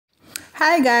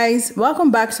Hi guys,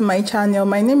 welcome back to my channel.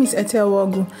 My name is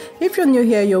Etewogu. If you're new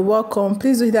here, you're welcome.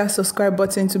 Please do hit that subscribe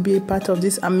button to be a part of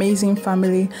this amazing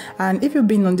family. And if you've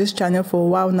been on this channel for a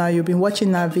while now, you've been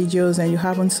watching our videos and you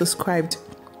haven't subscribed,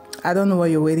 I don't know what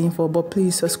you're waiting for, but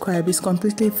please subscribe. It's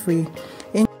completely free.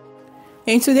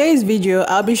 In today's video,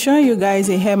 I'll be showing you guys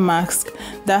a hair mask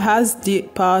that has the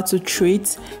power to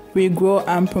treat, regrow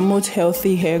and promote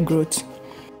healthy hair growth.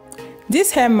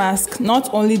 This hair mask,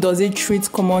 not only does it treat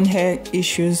common hair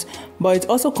issues, but it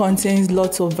also contains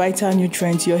lots of vital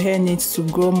nutrients your hair needs to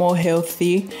grow more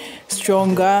healthy,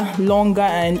 stronger, longer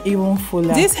and even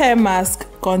fuller. This hair mask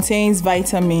contains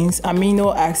vitamins,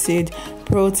 amino acid,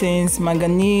 proteins,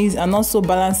 manganese and also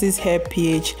balances hair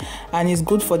pH and is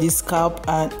good for the scalp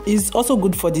and it also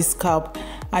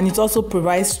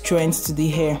provides strength to the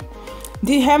hair.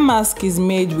 The hair mask is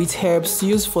made with herbs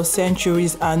used for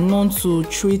centuries and known to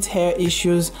treat hair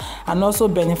issues and also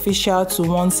beneficial to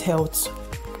one's health.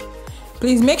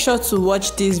 Please make sure to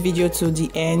watch this video to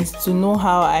the end to know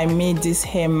how I made this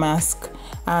hair mask,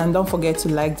 and don't forget to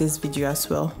like this video as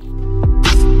well.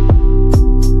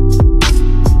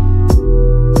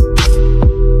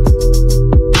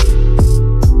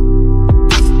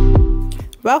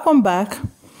 Welcome back.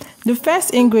 The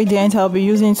first ingredient I'll be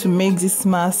using to make this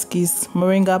mask is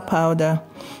moringa powder.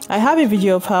 I have a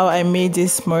video of how I made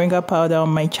this moringa powder on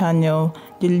my channel.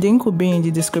 The link will be in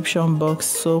the description box,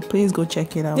 so please go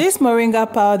check it out. This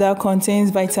moringa powder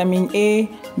contains vitamin A,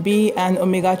 B and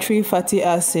omega-3 fatty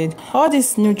acid. All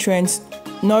these nutrients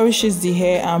nourishes the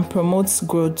hair and promotes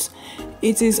growth.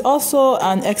 It is also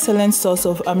an excellent source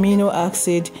of amino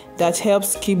acid that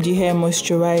helps keep the hair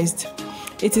moisturized.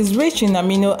 It is rich in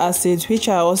amino acids, which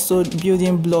are also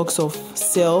building blocks of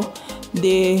cell.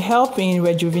 They help in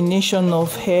rejuvenation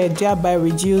of hair, thereby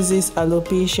reduces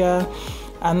alopecia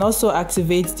and also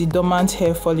activates the dormant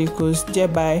hair follicles,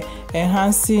 thereby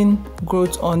enhancing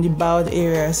growth on the bald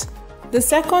areas. The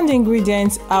second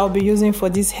ingredient I'll be using for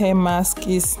this hair mask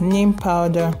is neem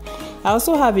powder. I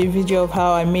also have a video of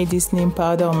how I made this neem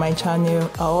powder on my channel.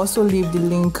 I'll also leave the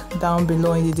link down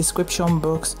below in the description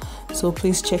box, so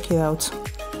please check it out.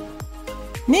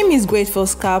 Neem is great for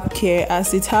scalp care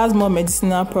as it has more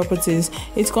medicinal properties.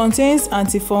 It contains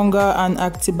antifungal and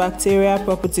antibacterial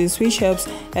properties which helps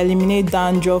eliminate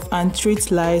dandruff and treat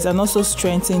lice and also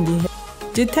strengthen the hair.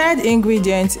 The third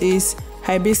ingredient is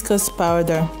hibiscus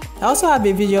powder. I also have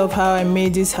a video of how I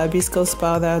made this hibiscus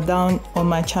powder down on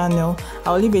my channel.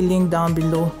 I'll leave a link down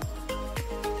below.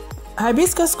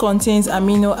 Hibiscus contains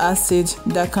amino acids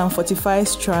that can fortify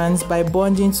strands by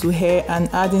bonding to hair and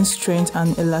adding strength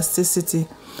and elasticity.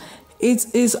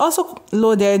 It is also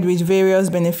loaded with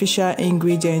various beneficial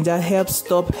ingredients that help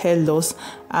stop hair loss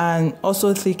and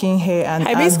also thicken hair and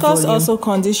hibiscus also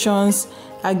conditions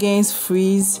against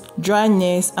frizz,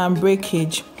 dryness and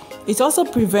breakage. It also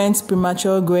prevents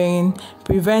premature graying,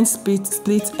 prevents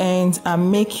split ends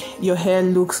and make your hair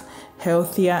look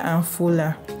healthier and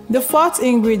fuller. The fourth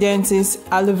ingredient is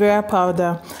aloe vera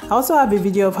powder. I also have a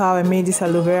video of how I made this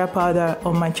aloe vera powder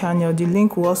on my channel. The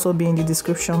link will also be in the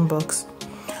description box.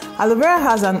 Aloe vera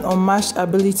has an unmatched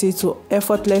ability to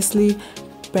effortlessly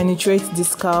penetrate the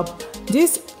scalp.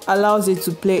 This allows it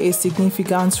to play a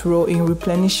significant role in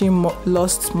replenishing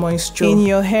lost moisture in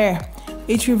your hair.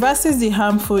 It reverses the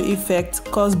harmful effect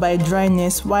caused by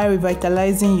dryness while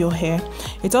revitalizing your hair.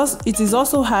 It is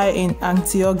also high in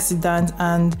antioxidants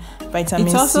and vitamin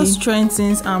C. It also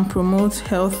strengthens and promotes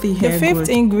healthy hair growth. The fifth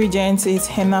ingredient is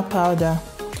henna powder.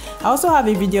 I also have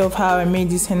a video of how I made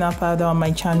this henna powder on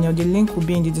my channel. The link will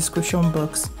be in the description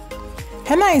box.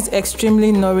 Henna is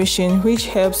extremely nourishing, which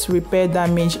helps repair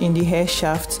damage in the hair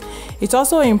shaft. It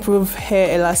also improves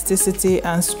hair elasticity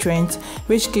and strength,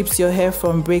 which keeps your hair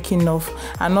from breaking off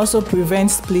and also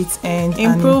prevents split ends.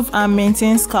 Improve and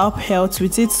maintain scalp health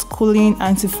with its cooling,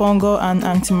 antifungal and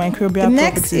antimicrobial properties. The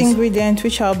next ingredient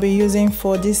which I'll be using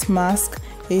for this mask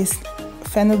is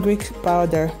fenugreek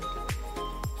powder.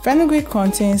 Fenugreek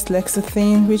contains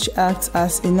lecithin, which acts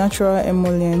as a natural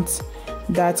emollient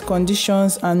that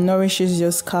conditions and nourishes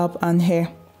your scalp and hair.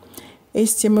 It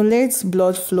stimulates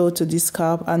blood flow to the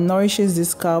scalp and nourishes the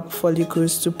scalp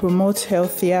follicles to promote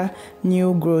healthier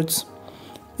new growth.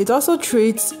 It also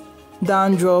treats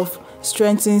dandruff,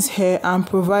 strengthens hair and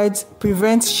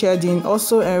prevents shedding,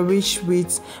 also enriched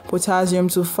with potassium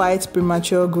to fight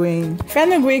premature graying.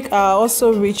 Fenugreek are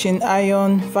also rich in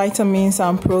iron, vitamins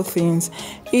and proteins.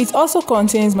 It also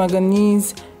contains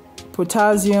manganese,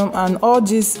 potassium, and all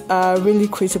these are really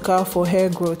critical for hair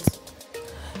growth.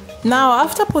 Now,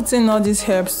 after putting all these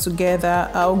herbs together,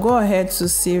 I'll go ahead to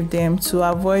sieve them to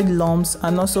avoid lumps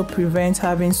and also prevent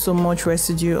having so much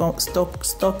residue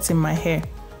stuck in my hair.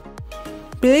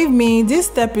 Believe me, this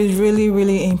step is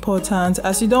really important,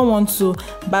 as you don't want to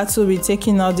battle with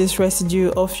taking out this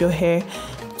residue off your hair.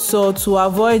 So to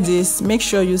avoid this, make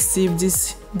sure you sieve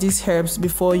these herbs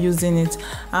before using it.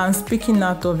 I'm speaking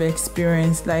out of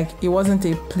experience, like it wasn't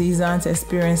a pleasant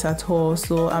experience at all,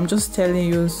 so I'm just telling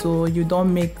you so you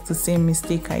don't make the same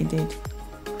mistake I did.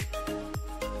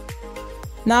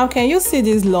 Now, can you see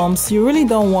these lumps? You really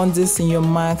don't want this in your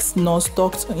mask nor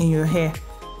stuck in your hair.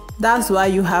 That's why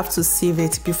you have to sieve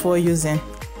it before using.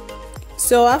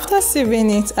 So after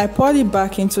sieving it, I poured it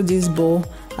back into this bowl,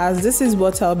 as this is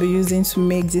what I'll be using to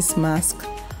make this mask.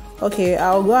 Okay,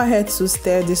 I'll go ahead to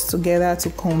stir this together to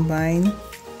combine.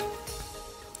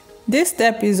 This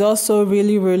step is also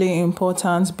really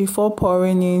important before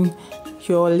pouring in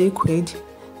your liquid.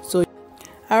 So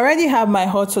I already have my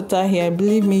hot water here.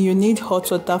 Believe me, you need hot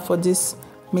water for this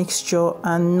mixture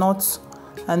and not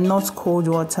cold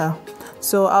water.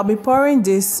 So I'll be pouring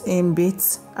this in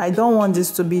bits. I don't want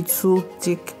this to be too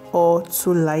thick or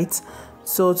too light.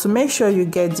 So to make sure you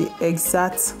get the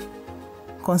exact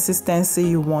consistency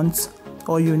you want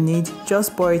or you need,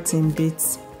 just pour it in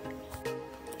bits.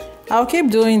 I'll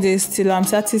keep doing this till I'm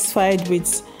satisfied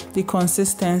with the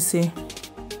consistency.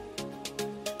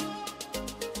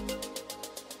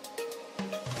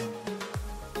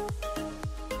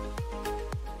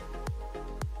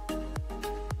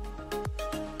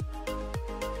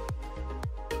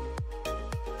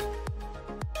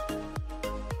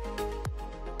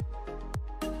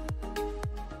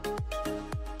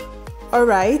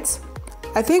 Alright,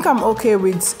 I think I'm okay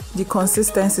with the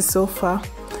consistency so far.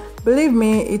 Believe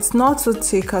me, it's not too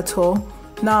thick at all.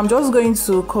 Now I'm just going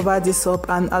to cover this up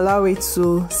and allow it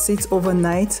to sit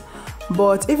overnight.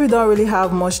 But if you don't really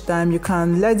have much time, you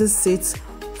can let this sit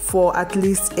for at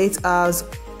least 8 hours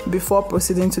before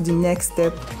proceeding to the next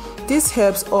step. This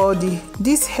helps all the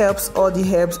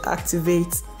herbs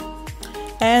activate.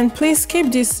 And please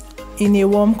keep this in a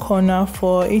warm corner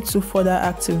for it to further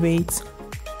activate.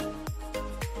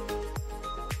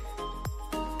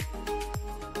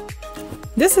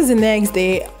 This is the next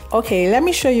day. Okay, let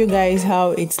me show you guys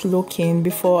how it's looking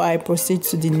before I proceed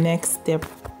to the next step.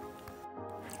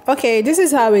 Okay, this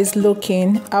is how it's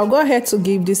looking. I'll go ahead to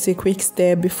give this a quick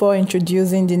stir before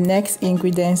introducing the next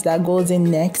ingredients that goes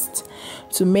in next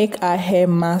to make our hair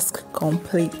mask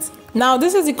complete. Now,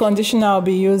 this is the conditioner I'll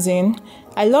be using.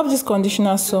 I love this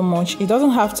conditioner so much. It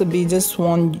doesn't have to be this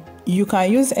one. You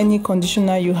can use any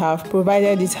conditioner you have,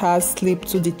 provided it has slip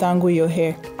to detangle your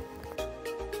hair.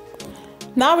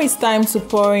 Now it's time to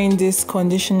pour in this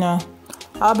conditioner.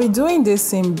 I'll be doing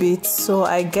this in bits so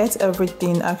I get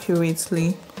everything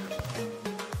accurately.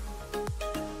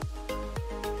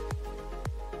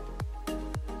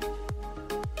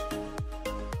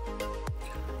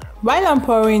 While I'm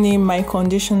pouring in my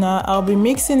conditioner, I'll be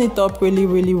mixing it up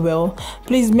really well.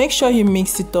 Please make sure you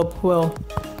mix it up well.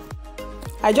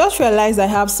 I just realized I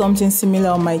have something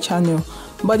similar on my channel,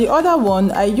 but the other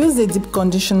one I used a deep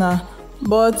conditioner.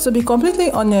 But to be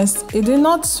completely honest, it did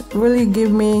not really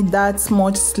give me that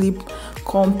much slip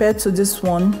compared to this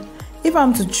one. If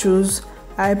I'm to choose,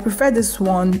 I prefer this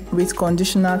one with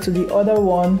conditioner to the other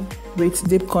one with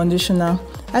deep conditioner.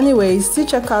 Anyways, still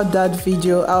check out that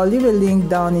video. I'll leave a link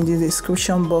down in the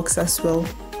description box as well.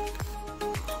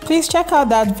 Please check out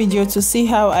that video to see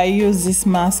how I use this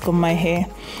mask on my hair.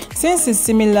 Since it's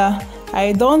similar,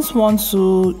 I don't want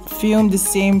to film the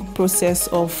same process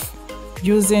of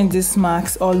using this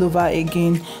mask all over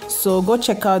again, so go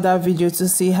check out that video to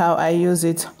see how I use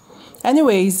it.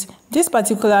 Anyways, this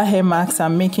particular hair mask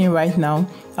I'm making right now,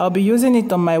 I'll be using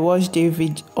it on my wash day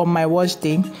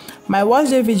My wash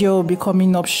day video will be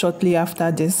coming up shortly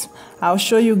after this. I'll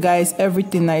show you guys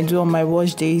everything I do on my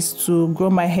wash days to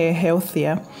grow my hair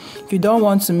healthier. You don't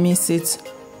want to miss it,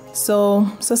 so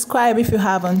subscribe if you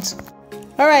haven't.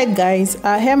 Alright guys,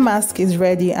 our hair mask is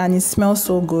ready and it smells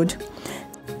so good.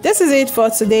 This is it for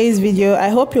today's video. I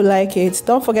hope you like it.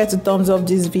 Don't forget to thumbs up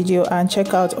this video and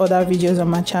check out other videos on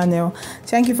my channel.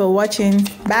 Thank you for watching.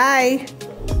 Bye.